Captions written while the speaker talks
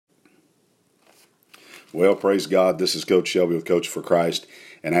Well, praise God. This is Coach Shelby with Coach for Christ,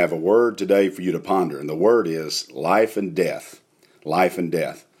 and I have a word today for you to ponder. And the word is life and death. Life and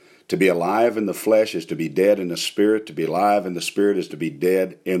death. To be alive in the flesh is to be dead in the spirit. To be alive in the spirit is to be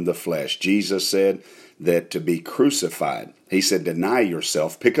dead in the flesh. Jesus said that to be crucified, he said, deny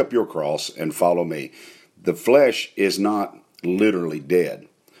yourself, pick up your cross, and follow me. The flesh is not literally dead.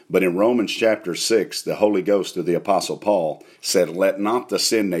 But in Romans chapter 6, the Holy Ghost of the Apostle Paul said, let not the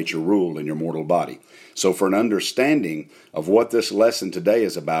sin nature rule in your mortal body. So for an understanding of what this lesson today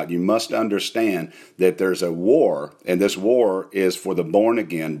is about, you must understand that there's a war, and this war is for the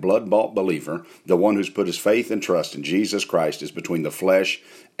born-again, blood-bought believer. The one who's put his faith and trust in Jesus Christ is between the flesh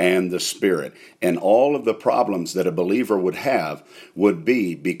and the spirit. And all of the problems that a believer would have would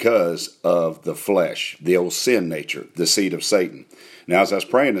be because of the flesh, the old sin nature, the seed of Satan. Now, as I was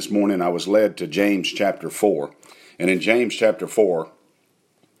praying this morning, I was led to James chapter 4. And in James chapter 4,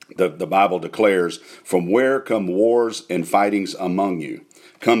 the Bible declares, from where come wars and fightings among you?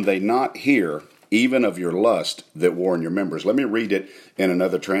 Come they not here, even of your lust that war in your members? Let me read it in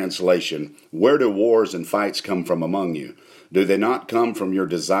another translation. Where do wars and fights come from among you? Do they not come from your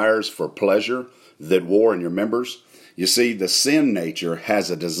desires for pleasure that war in your members? You see, the sin nature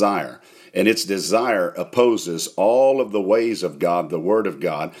has a desire. And its desire opposes all of the ways of God, the Word of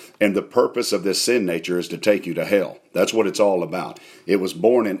God, and the purpose of this sin nature is to take you to hell. That's what it's all about. It was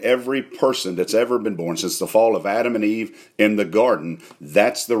born in every person that's ever been born since the fall of Adam and Eve in the garden.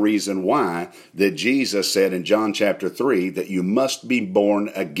 That's the reason why that Jesus said in John chapter 3 that you must be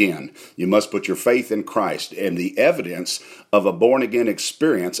born again. You must put your faith in Christ. And the evidence of a born-again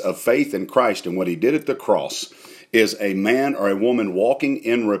experience of faith in Christ and what he did at the cross is a man or a woman walking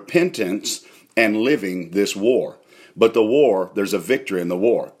in repentance and living this war. But the war, there's a victory in the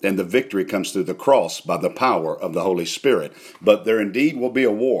war, and the victory comes through the cross by the power of the Holy Spirit. But there indeed will be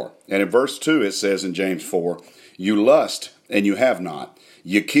a war. And in verse 2 it says in James 4, you lust and you have not.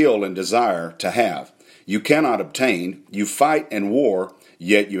 You kill and desire to have. You cannot obtain. You fight and war,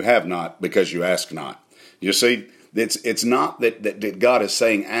 yet you have not because you ask not. You see, it's not that God is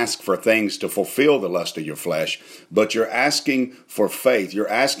saying ask for things to fulfill the lust of your flesh, but you're asking for faith. You're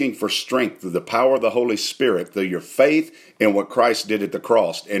asking for strength through the power of the Holy Spirit, through your faith in what Christ did at the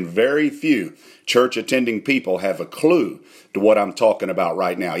cross. And very few church-attending people have a clue to what I'm talking about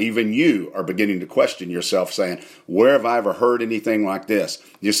right now. Even you are beginning to question yourself, saying, where have I ever heard anything like this?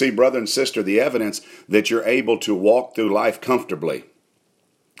 You see, brother and sister, the evidence that you're able to walk through life comfortably.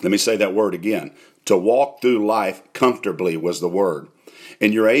 Let me say that word again. To walk through life comfortably was the word.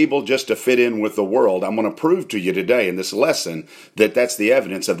 And you're able just to fit in with the world. I'm going to prove to you today in this lesson that that's the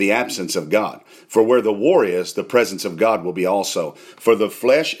evidence of the absence of God. For where the war is, the presence of God will be also. For the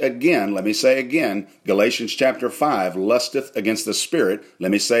flesh, again, let me say again, Galatians chapter 5, lusteth against the spirit.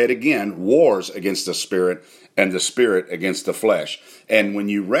 Let me say it again, wars against the spirit, and the spirit against the flesh. And when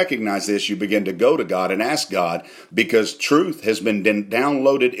you recognize this, you begin to go to God and ask God, because truth has been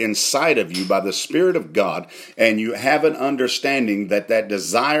downloaded inside of you by the Spirit of God, and you have an understanding that that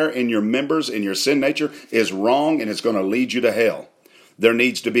desire in your members, in your sin nature, is wrong and it's going to lead you to hell. There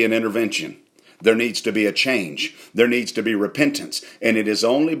needs to be an intervention. There needs to be a change. There needs to be repentance. And it is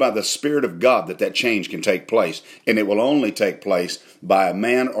only by the Spirit of God that that change can take place. And it will only take place by a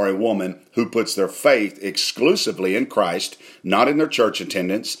man or a woman who puts their faith exclusively in Christ, not in their church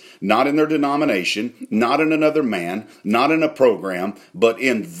attendance, not in their denomination, not in another man, not in a program, but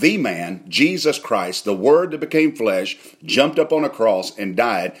in the man, Jesus Christ, the Word that became flesh, jumped up on a cross and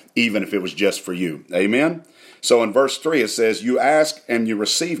died, even if it was just for you. Amen? So in verse 3 it says, you ask and you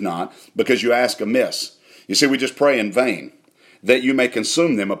receive not, because you ask amiss. You see, we just pray in vain, that you may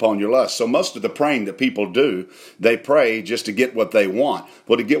consume them upon your lust. So most of the praying that people do, they pray just to get what they want.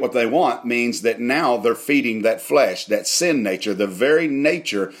 Well, to get what they want means that now they're feeding that flesh, that sin nature, the very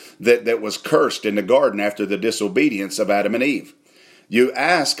nature that was cursed in the garden after the disobedience of Adam and Eve. You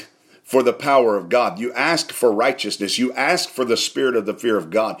ask for the power of God. You ask for righteousness. You ask for the spirit of the fear of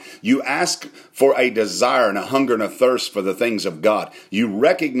God. You ask for a desire and a hunger and a thirst for the things of God. You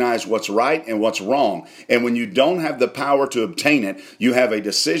recognize what's right and what's wrong. And when you don't have the power to obtain it, you have a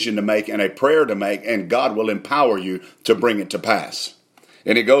decision to make and a prayer to make, and God will empower you to bring it to pass.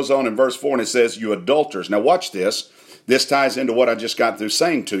 And it goes on in verse 4 and it says, you adulterers. Now watch this. This ties into what I just got through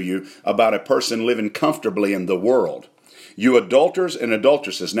saying to you about a person living comfortably in the world. You adulterers and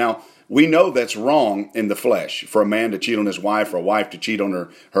adulteresses. Now, we know that's wrong in the flesh for a man to cheat on his wife or a wife to cheat on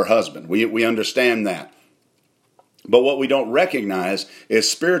her husband. We understand that. But what we don't recognize is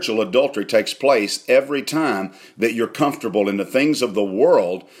spiritual adultery takes place every time that you're comfortable in the things of the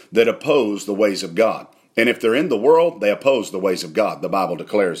world that oppose the ways of God. And if they're in the world, they oppose the ways of God. The Bible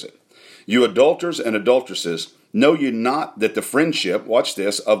declares it. You adulterers and adulteresses, know you not that the friendship, watch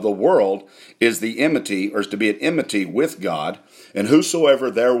this, of the world is the enmity, or is to be at enmity with God, and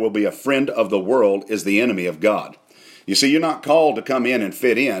whosoever there will be a friend of the world is the enemy of God. You see, you're not called to come in and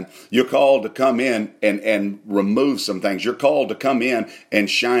fit in. You're called to come in and remove some things. You're called to come in and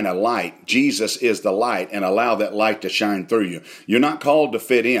shine a light. Jesus is the light, and allow that light to shine through you. You're not called to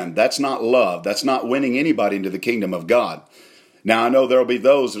fit in. That's not love. That's not winning anybody into the kingdom of God. Now, I know there'll be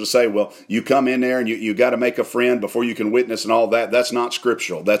those that will say, well, you come in there and you got to make a friend before you can witness and all that. That's not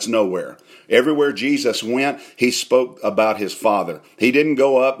scriptural. That's nowhere. Everywhere Jesus went, he spoke about his Father. He didn't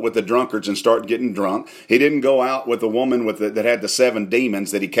go up with the drunkards and start getting drunk. He didn't go out with the woman that had the 7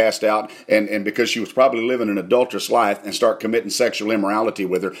 demons that he cast out, and because she was probably living an adulterous life, and start committing sexual immorality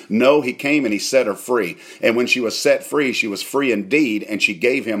with her. No, he came and he set her free. And when she was set free, she was free indeed, and she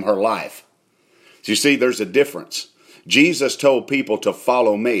gave him her life. So you see, there's a difference. Jesus told people to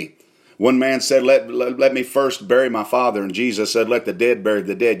follow me. One man said, let me first bury my father. And Jesus said, let the dead bury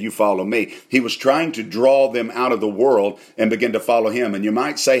the dead. You follow me. He was trying to draw them out of the world and begin to follow him. And you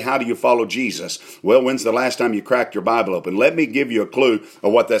might say, how do you follow Jesus? Well, when's the last time you cracked your Bible open? Let me give you a clue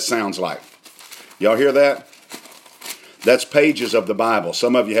of what that sounds like. Y'all hear that? That's pages of the Bible.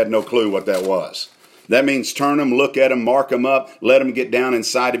 Some of you had no clue what that was. That means turn them, look at them, mark them up, let them get down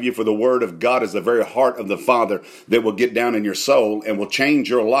inside of you, for the Word of God is the very heart of the Father that will get down in your soul and will change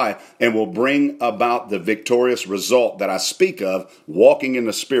your life and will bring about the victorious result that I speak of, walking in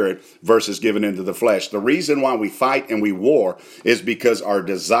the Spirit versus giving into the flesh. The reason why we fight and we war is because our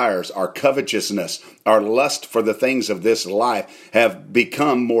desires, our covetousness, our lust for the things of this life have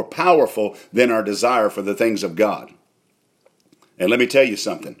become more powerful than our desire for the things of God. And let me tell you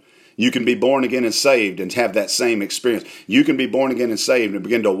something. You can be born again and saved and have that same experience. You can be born again and saved and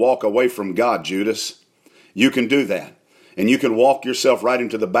begin to walk away from God, Judas. You can do that. And you can walk yourself right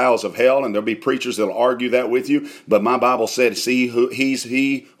into the bowels of hell, and there'll be preachers that'll argue that with you. But my Bible said, he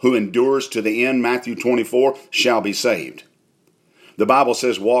who endures to the end, Matthew 24, shall be saved. The Bible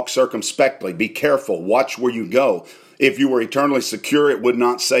says, walk circumspectly, be careful, watch where you go. If you were eternally secure, it would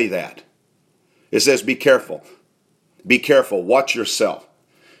not say that. It says, be careful, watch yourself.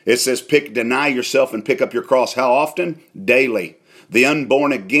 It says, deny yourself and pick up your cross. How often? Daily. The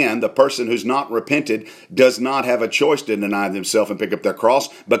unborn again, the person who's not repented, does not have a choice to deny themselves and pick up their cross,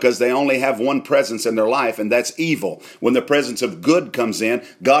 because they only have one presence in their life, and that's evil. When the presence of good comes in,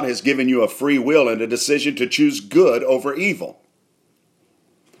 God has given you a free will and a decision to choose good over evil.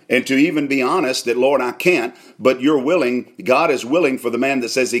 And to even be honest that, Lord, I can't, but you're willing, God is willing for the man that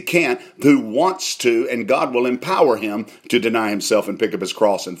says he can't, who wants to, and God will empower him to deny himself and pick up his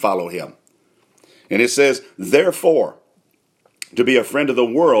cross and follow him. And it says, therefore, to be a friend of the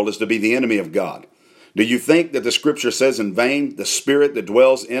world is to be the enemy of God. Do you think that the scripture says in vain, the spirit that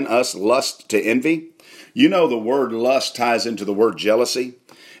dwells in us lusts to envy? You know the word lust ties into the word jealousy.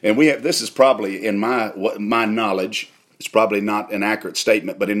 And this is probably in my knowledge. It's probably not an accurate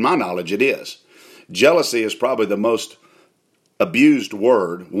statement, but in my knowledge it is. Jealousy is probably the most abused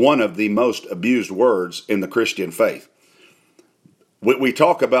word, one of the most abused words in the Christian faith. We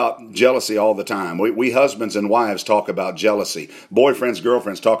talk about jealousy all the time. We husbands and wives talk about jealousy. Boyfriends,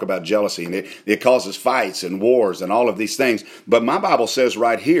 girlfriends talk about jealousy, and it causes fights and wars and all of these things. But my Bible says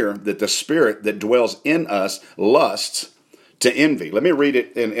right here that the spirit that dwells in us lusts to envy. Let me read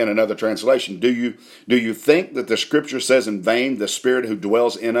it in another translation. Do you think that the scripture says in vain, the spirit who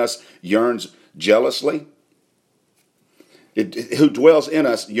dwells in us yearns jealously? Who dwells in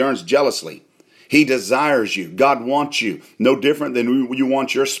us yearns jealously. He desires you. God wants you. No different than you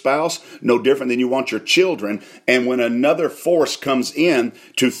want your spouse. No different than you want your children. And when another force comes in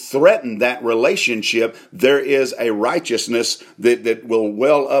to threaten that relationship, there is a righteousness that will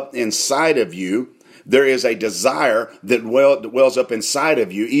well up inside of you. There is a desire that wells up inside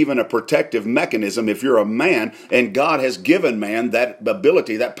of you, even a protective mechanism if you're a man, and God has given man that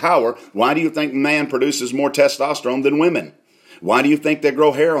ability, that power. Why do you think man produces more testosterone than women? Why do you think they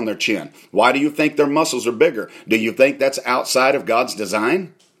grow hair on their chin? Why do you think their muscles are bigger? Do you think that's outside of God's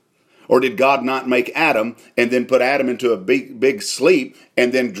design? Or did God not make Adam and then put Adam into a big sleep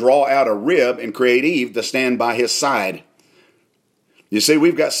and then draw out a rib and create Eve to stand by his side? You see,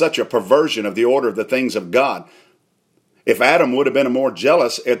 we've got such a perversion of the order of the things of God. If Adam would have been more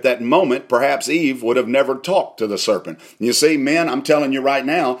jealous at that moment, perhaps Eve would have never talked to the serpent. You see, men, I'm telling you right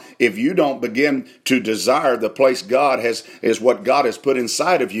now, if you don't begin to desire the place God is what God has put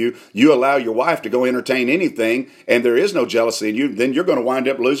inside of you, you allow your wife to go entertain anything, and there is no jealousy in you, then you're going to wind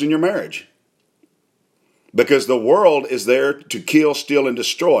up losing your marriage. Because the world is there to kill, steal, and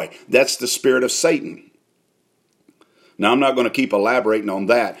destroy. That's the spirit of Satan. Now, I'm not going to keep elaborating on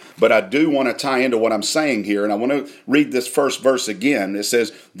that, but I do want to tie into what I'm saying here, and I want to read this first verse again. It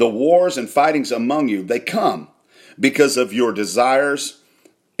says, the wars and fightings among you, they come because of your desires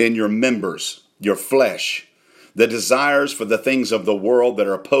in your members, your flesh, the desires for the things of the world that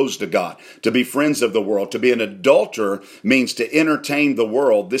are opposed to God, to be friends of the world. To be an adulterer means to entertain the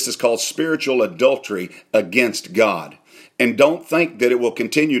world. This is called spiritual adultery against God. And don't think that it will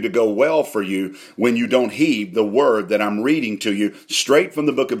continue to go well for you when you don't heed the word that I'm reading to you straight from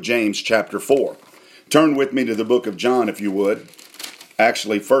the book of James chapter 4. Turn with me to the book of John if you would.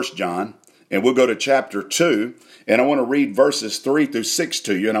 Actually, 1 John. And we'll go to chapter 2. And I want to read verses 3 through 6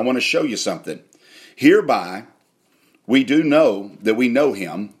 to you. And I want to show you something. Hereby we do know that we know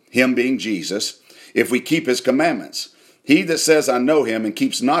him being Jesus, if we keep his commandments. He that says, I know him, and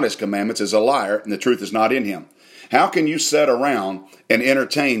keeps not his commandments is a liar, and the truth is not in him. How can you sit around and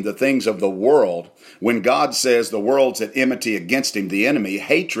entertain the things of the world when God says the world's at enmity against him, the enemy,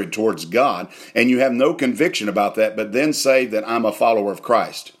 hatred towards God, and you have no conviction about that, but then say that I'm a follower of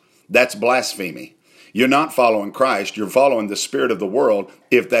Christ? That's blasphemy. You're not following Christ. You're following the spirit of the world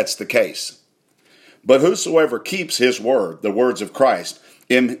if that's the case. But whosoever keeps his word, the words of Christ,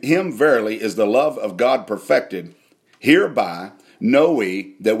 in him verily is the love of God perfected. Hereby know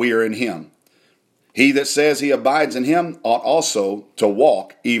we that we are in him. He that says he abides in him ought also to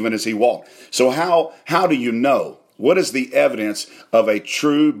walk even as he walked. So how do you know? What is the evidence of a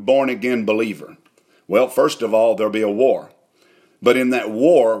true born-again believer? Well, first of all, there'll be a war. But in that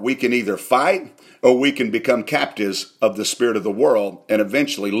war, we can either fight or we can become captives of the spirit of the world and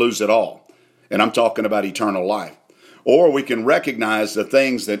eventually lose it all. And I'm talking about eternal life. Or we can recognize the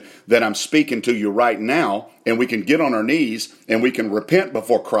things that I'm speaking to you right now, and we can get on our knees and we can repent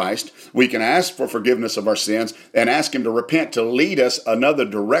before Christ. We can ask for forgiveness of our sins and ask him to repent, to lead us another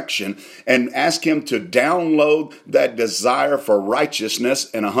direction, and ask him to download that desire for righteousness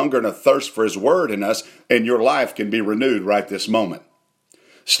and a hunger and a thirst for his word in us, and your life can be renewed right this moment.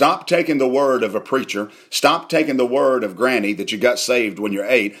 Stop taking the word of a preacher. Stop taking the word of granny that you got saved when you're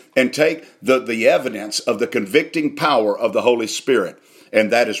 8, and take the evidence of the convicting power of the Holy Spirit.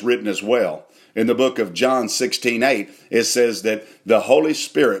 And that is written as well. In the book of John 16:8, it says that the Holy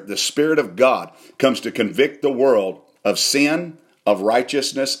Spirit, the Spirit of God, comes to convict the world of sin, of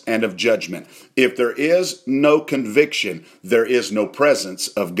righteousness, and of judgment. If there is no conviction, there is no presence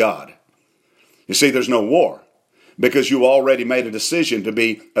of God. You see, there's no war, because you already made a decision to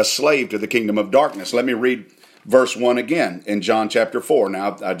be a slave to the kingdom of darkness. Let me read verse 1 again in John chapter 4.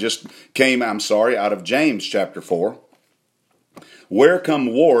 Now, I just came, out of James chapter 4. Where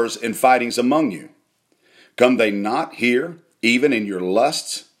come wars and fightings among you? Come they not here, even in your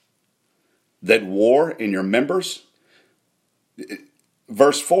lusts, that war in your members?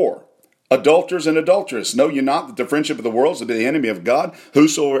 Verse 4. Adulterers and adulteresses, know you not that the friendship of the world is the enemy of God?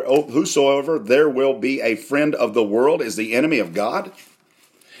 Whosoever there will be a friend of the world is the enemy of God?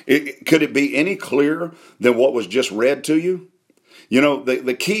 Could it be any clearer than what was just read to you? You know,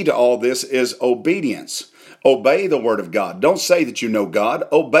 the key to all this is obedience. Obey the word of God. Don't say that you know God.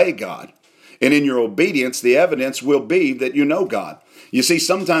 Obey God. And in your obedience, the evidence will be that you know God. You see,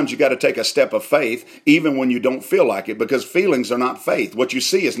 sometimes you got to take a step of faith even when you don't feel like it, because feelings are not faith. What you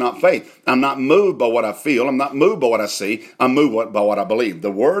see is not faith. I'm not moved by what I feel. I'm not moved by what I see. I'm moved by what I believe.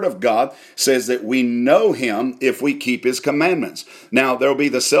 The Word of God says that we know Him if we keep His commandments. Now, there will be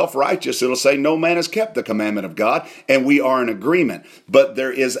the self-righteous. It'll say no man has kept the commandment of God, and we are in agreement. But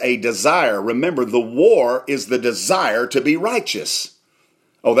there is a desire. Remember, the war is the desire to be righteous.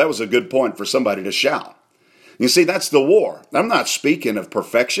 Oh, that was a good point for somebody to shout. You see, that's the war. I'm not speaking of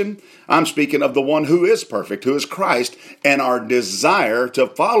perfection. I'm speaking of the one who is perfect, who is Christ, and our desire to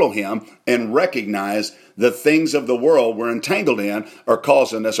follow Him and recognize the things of the world we're entangled in are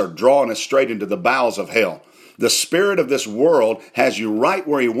causing us, are drawing us straight into the bowels of hell. The spirit of this world has you right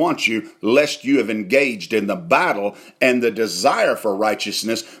where He wants you, lest you have engaged in the battle, and the desire for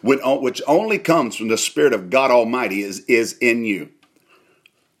righteousness, which only comes from the Spirit of God Almighty, is in you.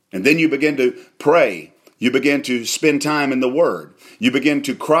 And then you begin to pray. You begin to spend time in the Word. You begin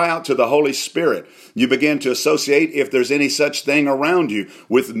to cry out to the Holy Spirit. You begin to associate, if there's any such thing around you,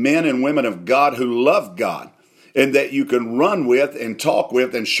 with men and women of God who love God, and that you can run with and talk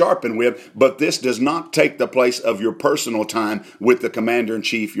with and sharpen with, but this does not take the place of your personal time with the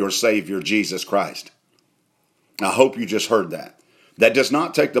Commander-in-Chief, your Savior, Jesus Christ. I hope you just heard that. That does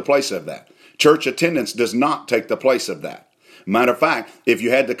not take the place of that. Church attendance does not take the place of that. Matter of fact, if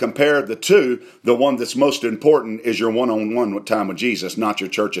you had to compare the two, the one that's most important is your one-on-one time with Jesus, not your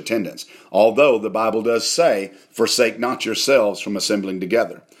church attendance. Although the Bible does say, forsake not yourselves from assembling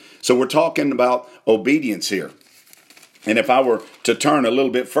together. So we're talking about obedience here. And if I were to turn a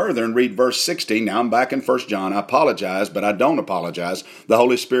little bit further and read verse 16, now I'm back in 1 John. I apologize, but I don't apologize. The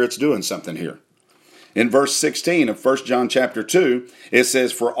Holy Spirit's doing something here. In verse 16 of 1 John chapter 2, it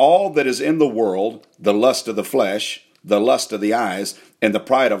says, "For all that is in the world, the lust of the flesh, the lust of the eyes, and the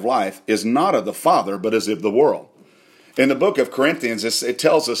pride of life, is not of the Father, but is of the world." In the book of Corinthians, it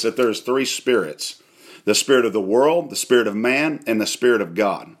tells us that there's three spirits: the spirit of the world, the spirit of man, and the spirit of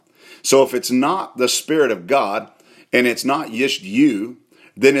God. So if it's not the spirit of God, and it's not just you,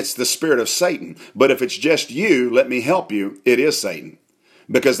 then it's the spirit of Satan. But if it's just you, let me help you, it is Satan,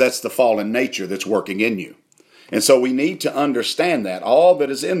 because that's the fallen nature that's working in you. And so we need to understand that all that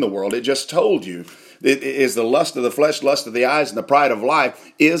is in the world, it just told you, it is the lust of the flesh, lust of the eyes, and the pride of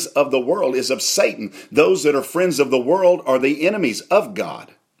life is of the world, is of Satan. Those that are friends of the world are the enemies of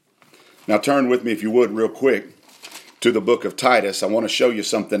God. Now turn with me, if you would, real quick to the book of Titus. I want to show you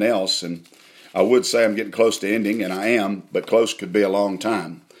something else, and I would say I'm getting close to ending, and I am, but close could be a long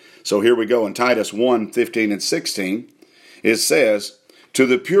time. So here we go. In Titus 1, 15 and 16, it says, "To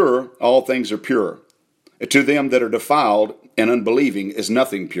the pure all things are pure. To them that are defiled and unbelieving is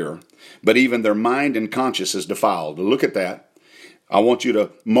nothing pure, but even their mind and conscience is defiled." Look at that. I want you to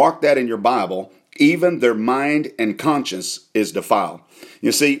mark that in your Bible. Even their mind and conscience is defiled.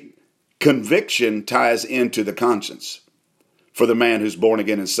 You see, conviction ties into the conscience. For the man who's born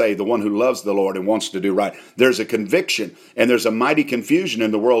again and saved, the one who loves the Lord and wants to do right. There's a conviction, and there's a mighty confusion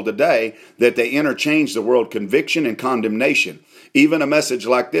in the world today that they interchange the word conviction and condemnation. Even a message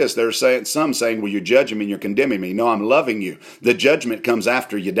like this, they're saying, some saying, "Well, you're judging me and you're condemning me." No, I'm loving you. The judgment comes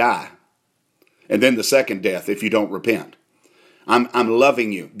after you die. And then the second death if you don't repent. I'm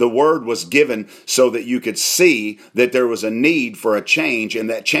loving you. The word was given so that you could see that there was a need for a change, and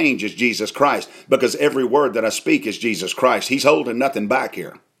that change is Jesus Christ, because every word that I speak is Jesus Christ. He's holding nothing back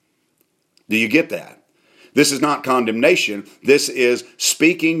here. Do you get that? This is not condemnation. This is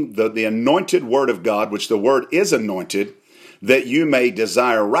speaking the anointed word of God, which the word is anointed, that you may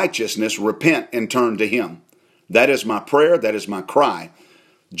desire righteousness, repent, and turn to Him. That is my prayer. That is my cry.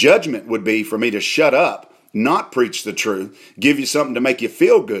 Judgment would be for me to shut up, not preach the truth, give you something to make you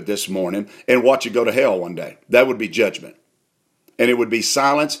feel good this morning, and watch you go to hell one day. That would be judgment. And it would be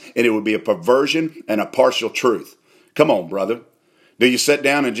silence, and it would be a perversion and a partial truth. Come on, brother. Do you sit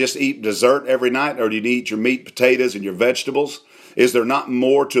down and just eat dessert every night, or do you eat your meat, potatoes, and your vegetables? Is there not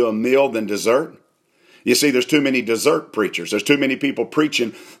more to a meal than dessert? You see, there's too many dessert preachers. There's too many people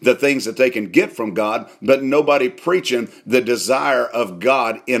preaching the things that they can get from God, but nobody preaching the desire of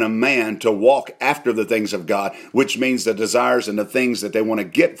God in a man to walk after the things of God, which means the desires and the things that they want to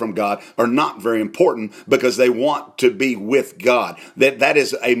get from God are not very important, because they want to be with God. That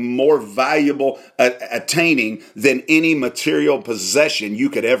is a more valuable attaining than any material possession you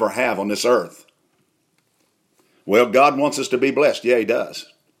could ever have on this earth. Well, God wants us to be blessed. Yeah, He does.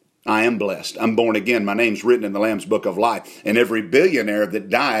 I am blessed. I'm born again. My name's written in the Lamb's Book of Life. And every billionaire that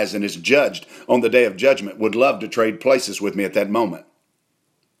dies and is judged on the day of judgment would love to trade places with me at that moment.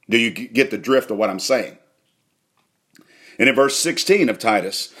 Do you get the drift of what I'm saying? And in verse 16 of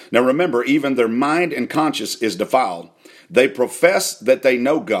Titus, now remember, even their mind and conscience is defiled. They profess that they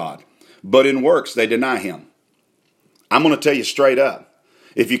know God, but in works they deny Him. I'm going to tell you straight up.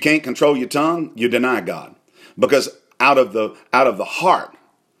 If you can't control your tongue, you deny God. Because out of the heart,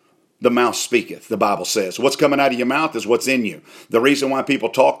 the mouth speaketh, the Bible says. What's coming out of your mouth is what's in you. The reason why people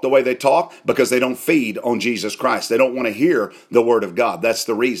talk the way they talk, because they don't feed on Jesus Christ. They don't want to hear the word of God. That's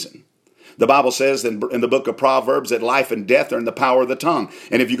the reason. The Bible says in the book of Proverbs that life and death are in the power of the tongue.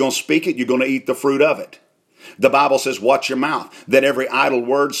 And if you're going to speak it, you're going to eat the fruit of it. The Bible says, watch your mouth. That every idle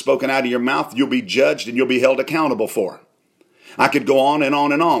word spoken out of your mouth, you'll be judged and you'll be held accountable for. I could go on and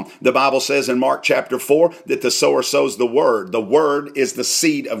on and on. The Bible says in Mark chapter 4 that the sower sows the word. The word is the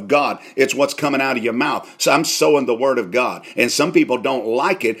seed of God. It's what's coming out of your mouth. So I'm sowing the word of God. And some people don't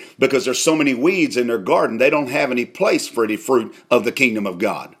like it because there's so many weeds in their garden. They don't have any place for any fruit of the kingdom of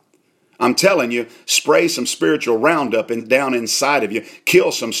God. I'm telling you, spray some spiritual Roundup down inside of you.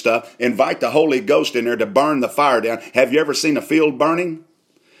 Kill some stuff. Invite the Holy Ghost in there to burn the fire down. Have you ever seen a field burning?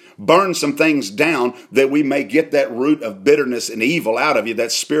 Burn some things down that we may get that root of bitterness and evil out of you,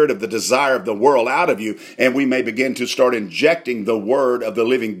 that spirit of the desire of the world out of you, and we may begin to start injecting the word of the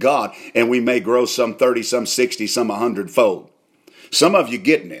living God, and we may grow some 30, some 60, some 100-fold. Some of you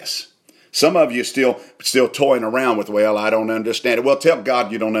getting this. Some of you still toying around with, well, I don't understand it. Well, tell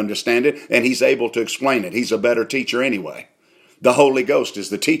God you don't understand it, and He's able to explain it. He's a better teacher anyway. The Holy Ghost is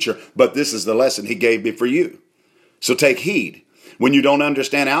the teacher, but this is the lesson He gave me for you. So take heed. When you don't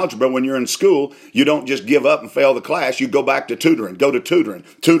understand algebra, when you're in school, you don't just give up and fail the class. You go back to tutoring. Go to tutoring.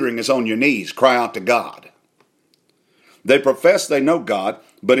 Tutoring is on your knees. Cry out to God. They profess they know God,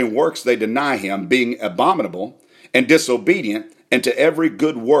 but in works they deny him, being abominable and disobedient, and to every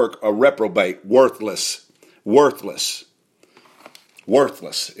good work a reprobate. Worthless. Worthless.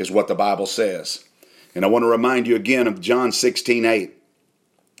 Worthless is what the Bible says. And I want to remind you again of John 16:8.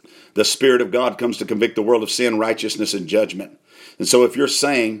 The Spirit of God comes to convict the world of sin, righteousness, and judgment. And so if you're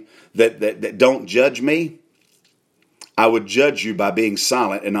saying that don't judge me, I would judge you by being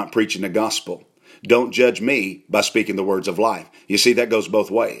silent and not preaching the gospel. Don't judge me by speaking the words of life. You see, that goes both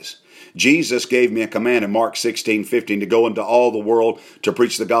ways. Jesus gave me a command in Mark 16:15 to go into all the world to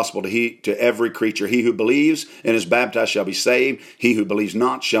preach the gospel to every creature. He who believes and is baptized shall be saved. He who believes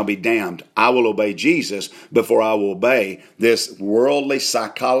not shall be damned. I will obey Jesus before I will obey this worldly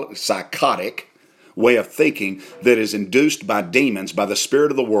psychotic way of thinking that is induced by demons, by the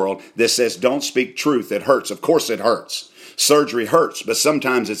spirit of the world, that says don't speak truth. It hurts. Of course it hurts. Surgery hurts, but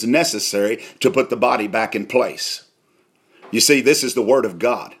sometimes it's necessary to put the body back in place. You see, this is the Word of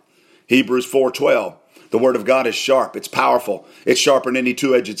God. Hebrews 4:12. The Word of God is sharp. It's powerful. It's sharper than any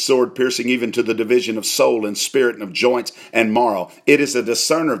two-edged sword, piercing even to the division of soul and spirit and of joints and marrow. It is a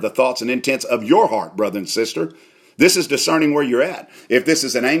discerner of the thoughts and intents of your heart, brother and sister. This is discerning where you're at. If this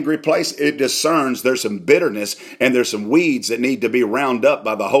is an angry place, it discerns there's some bitterness and there's some weeds that need to be rounded up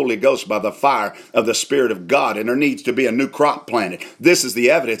by the Holy Ghost, by the fire of the Spirit of God, and there needs to be a new crop planted. This is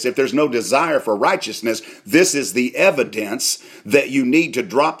the evidence. If there's no desire for righteousness, this is the evidence that you need to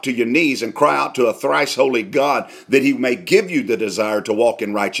drop to your knees and cry out to a thrice holy God that he may give you the desire to walk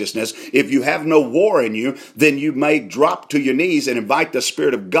in righteousness. If you have no war in you, then you may drop to your knees and invite the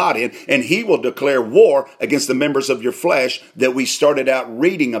Spirit of God in, and he will declare war against the members of your flesh that we started out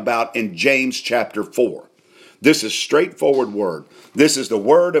reading about in James chapter 4. This is straightforward word. This is the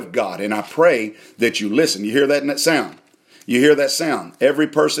Word of God, and I pray that you listen. You hear that in that sound? You hear that sound? Every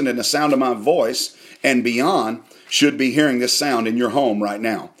person in the sound of my voice and beyond should be hearing this sound in your home right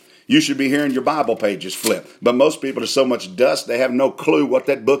now. You should be hearing your Bible pages flip. But most people are so much dust, they have no clue what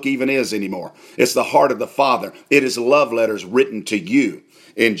that book even is anymore. It's the heart of the Father. It is love letters written to you.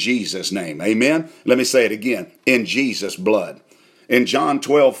 In Jesus' name. Amen. Let me say it again. In Jesus' blood. In John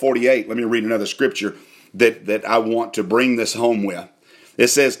 12:48, let me read another scripture that I want to bring this home with. It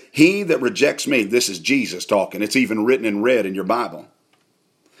says, he that rejects me, this is Jesus talking. It's even written in red in your Bible.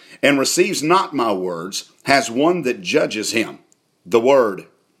 And receives not my words, has one that judges him. The Word.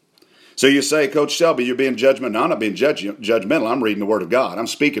 So you say, Coach Shelby, you're being judgmental. No, I'm not being judgmental. I'm reading the Word of God. I'm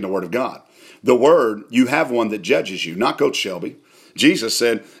speaking the Word of God. The Word, you have one that judges you, not Coach Shelby. Jesus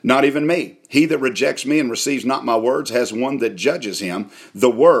said, not even me. He that rejects me and receives not my words has one that judges him.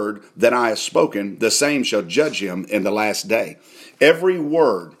 The word that I have spoken, the same shall judge him in the last day. Every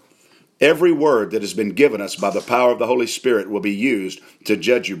word that has been given us by the power of the Holy Spirit will be used to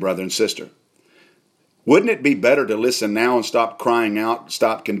judge you, brother and sister. Wouldn't it be better to listen now and stop crying out,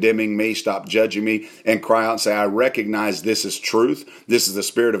 stop condemning me, stop judging me, and cry out and say, I recognize this is truth. This is the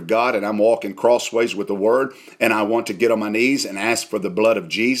Spirit of God, and I'm walking crossways with the Word, and I want to get on my knees and ask for the blood of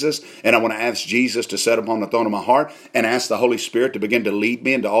Jesus, and I want to ask Jesus to set upon the throne of my heart and ask the Holy Spirit to begin to lead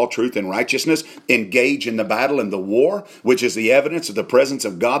me into all truth and righteousness, engage in the battle and the war, which is the evidence of the presence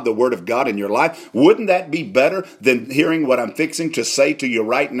of God, the Word of God in your life. Wouldn't that be better than hearing what I'm fixing to say to you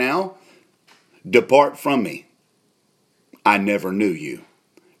right now? Depart from me. I never knew you.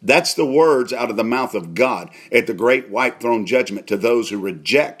 That's the words out of the mouth of God at the great white throne judgment to those who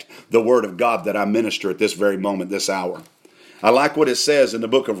reject the Word of God that I minister at this very moment, this hour. I like what it says in the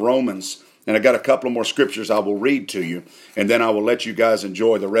book of Romans, and I got a couple of more scriptures I will read to you, and then I will let you guys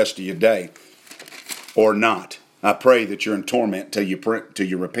enjoy the rest of your day, or not. I pray that you're in torment till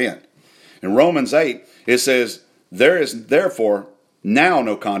you repent. In Romans 8, it says, there is therefore now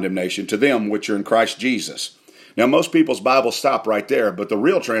no condemnation to them which are in Christ Jesus. Now, most people's Bibles stop right there, but the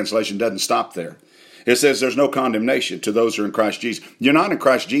real translation doesn't stop there. It says there's no condemnation to those who are in Christ Jesus. You're not in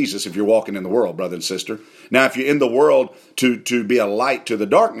Christ Jesus if you're walking in the world, brother and sister. Now, if you're in the world to be a light to the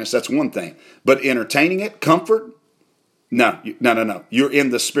darkness, that's one thing. But entertaining it, comfort, no. You're in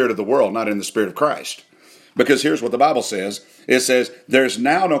the spirit of the world, not in the spirit of Christ. Because here's what the Bible says. It says, there's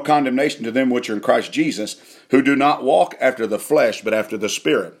now no condemnation to them which are in Christ Jesus, who do not walk after the flesh, but after the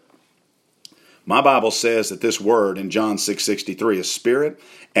Spirit. My Bible says that this word in John 6:63 is spirit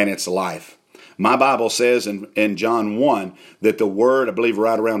and it's life. My Bible says in John 1 that the Word, I believe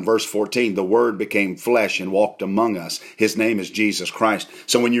right around verse 14, the Word became flesh and walked among us. His name is Jesus Christ.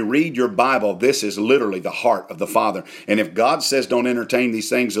 So when you read your Bible, this is literally the heart of the Father. And if God says don't entertain these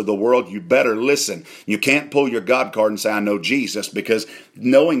things of the world, you better listen. You can't pull your God card and say, I know Jesus, because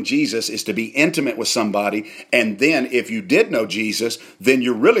knowing Jesus is to be intimate with somebody. And then if you did know Jesus, then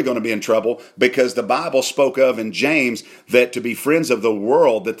you're really going to be in trouble, because the Bible spoke of in James that to be friends of the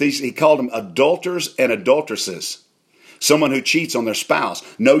world, that he called them adulterers and adulteresses. Someone who cheats on their spouse.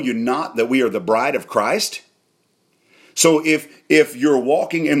 Know you not that we are the bride of Christ? So if you're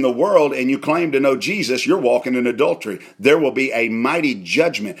walking in the world and you claim to know Jesus, you're walking in adultery. There will be a mighty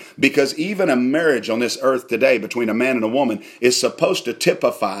judgment, because even a marriage on this earth today between a man and a woman is supposed to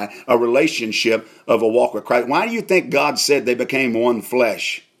typify a relationship of a walk with Christ. Why do you think God said they became one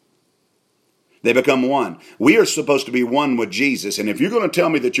flesh? They become one. We are supposed to be one with Jesus. And if you're going to tell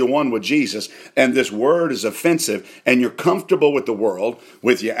me that you're one with Jesus and this word is offensive and you're comfortable with the world,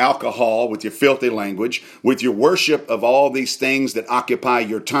 with your alcohol, with your filthy language, with your worship of all these things that occupy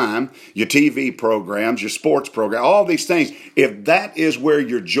your time, your TV programs, your sports program, all these things, if that is where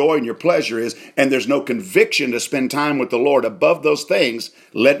your joy and your pleasure is, and there's no conviction to spend time with the Lord above those things,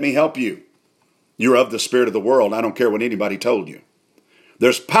 let me help you. You're of the spirit of the world. I don't care what anybody told you.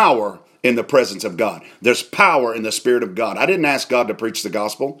 There's power in the presence of God. There's power in the Spirit of God. I didn't ask God to preach the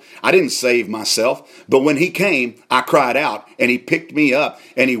gospel. I didn't save myself. But when He came, I cried out, and He picked me up,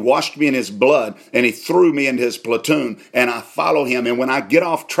 and He washed me in His blood, and He threw me into His platoon, and I follow Him. And when I get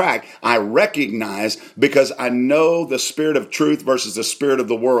off track, I recognize, because I know the spirit of truth versus the spirit of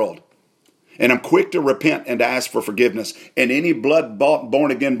the world. And I'm quick to repent and to ask for forgiveness. And any blood-bought,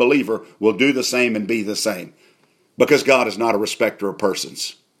 born-again believer will do the same and be the same, because God is not a respecter of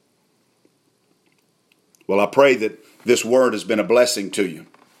persons. Well, I pray that this word has been a blessing to you.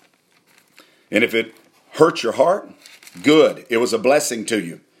 And if it hurts your heart, good. It was a blessing to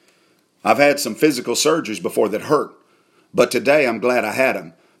you. I've had some physical surgeries before that hurt, but today I'm glad I had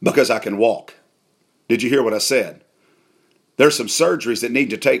them, because I can walk. Did you hear what I said? There's some surgeries that need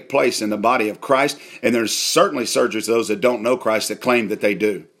to take place in the body of Christ, and there's certainly surgeries to those that don't know Christ that claim that they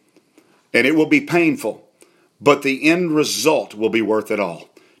do. And it will be painful, but the end result will be worth it all.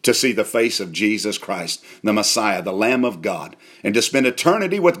 To see the face of Jesus Christ, the Messiah, the Lamb of God, and to spend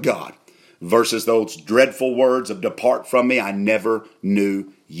eternity with God, versus those dreadful words of depart from me, I never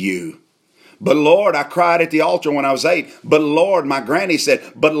knew you. But Lord, I cried at the altar when I was 8. But Lord, my granny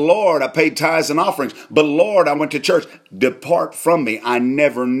said, but Lord, I paid tithes and offerings. But Lord, I went to church. Depart from me, I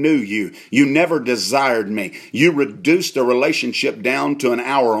never knew you. You never desired me. You reduced the relationship down to an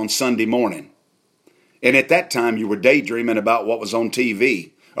hour on Sunday morning. And at that time, you were daydreaming about what was on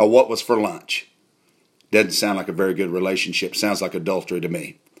TV. Or what was for lunch. Doesn't sound like a very good relationship. Sounds like adultery to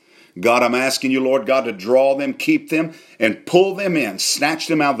me. God, I'm asking you, Lord God, to draw them, keep them, and pull them in. Snatch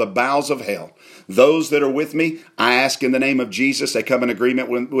them out of the bowels of hell. Those that are with me, I ask in the name of Jesus, they come in agreement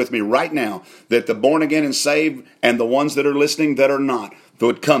with me right now, that the born again and saved, and the ones that are listening that are not,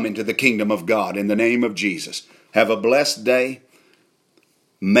 would come into the kingdom of God in the name of Jesus. Have a blessed day.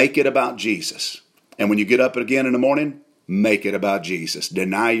 Make it about Jesus. And when you get up again in the morning, make it about Jesus.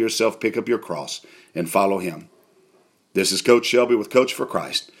 Deny yourself, pick up your cross, and follow Him. This is Coach Shelby with Coach for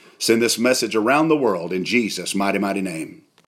Christ. Send this message around the world in Jesus' mighty, mighty name.